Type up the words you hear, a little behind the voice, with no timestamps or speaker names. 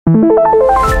Besides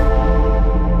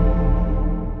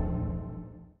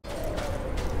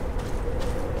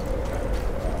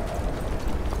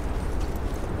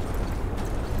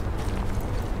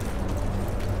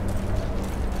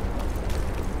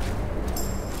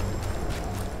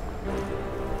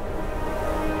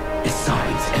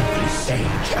every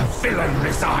sage, a villain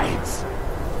resides.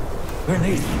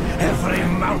 Beneath every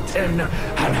mountain,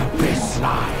 an abyss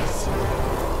lies.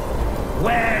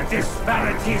 Where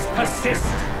disparities persist,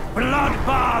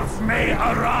 bloodbaths may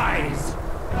arise.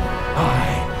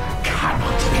 I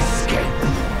cannot escape,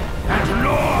 and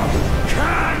nor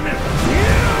can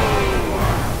you!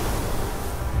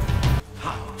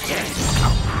 How dare you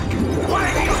come back? Why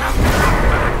do you have to come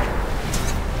back?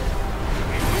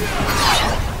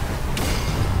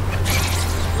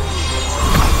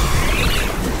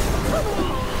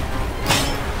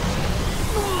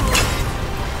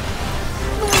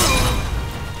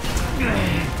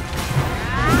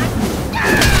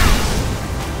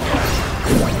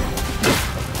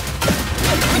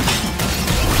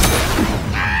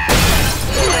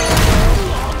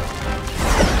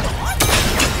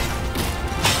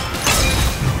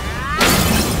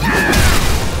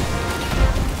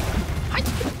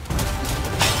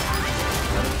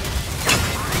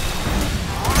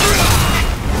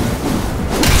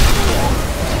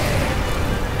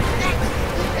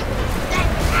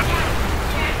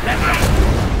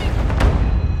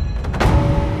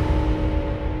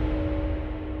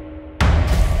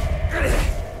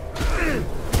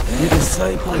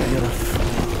 Disciple, you're a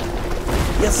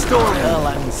fool. You stole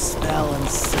Erlang's spell and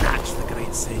snatched the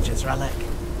great sage's relic.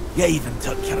 You even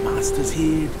took your master's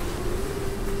heed.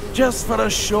 Just for a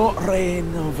short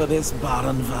reign over this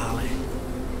barren valley.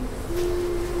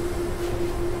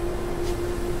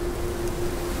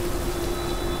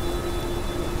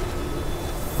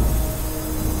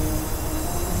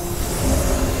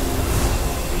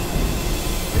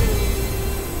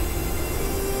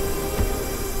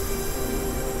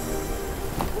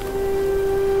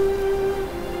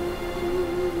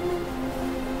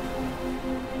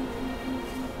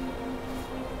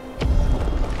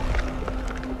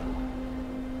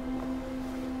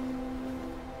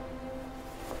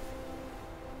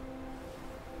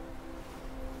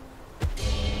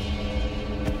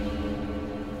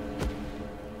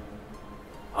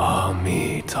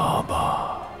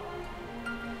 Amitabha.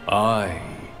 I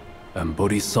am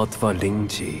Bodhisattva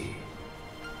Lingji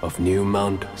of New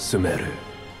Mount Sumeru,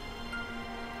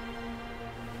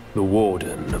 the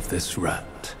warden of this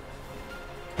rat.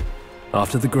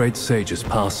 After the great sage's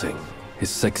passing, his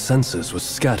sixth senses were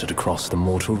scattered across the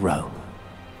mortal realm.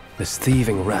 This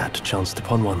thieving rat chanced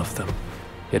upon one of them,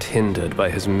 yet hindered by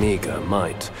his meager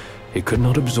might, he could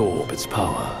not absorb its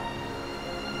power.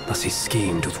 Thus he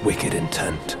schemed with wicked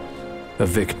intent. A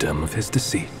victim of his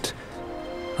deceit,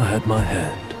 I had my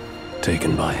head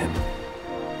taken by him.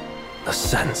 The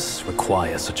sense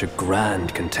requires such a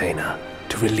grand container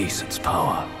to release its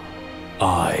power.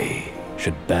 I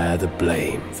should bear the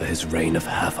blame for his reign of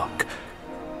havoc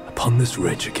upon this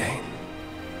ridge again.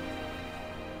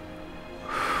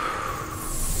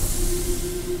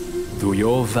 Through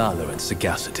your valor and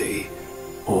sagacity,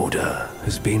 order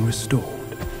has been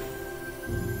restored.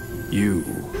 You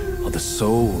are the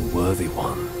sole worthy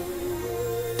one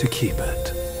to keep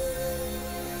it.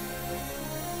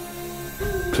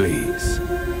 Please,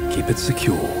 keep it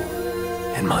secure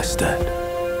in my stead.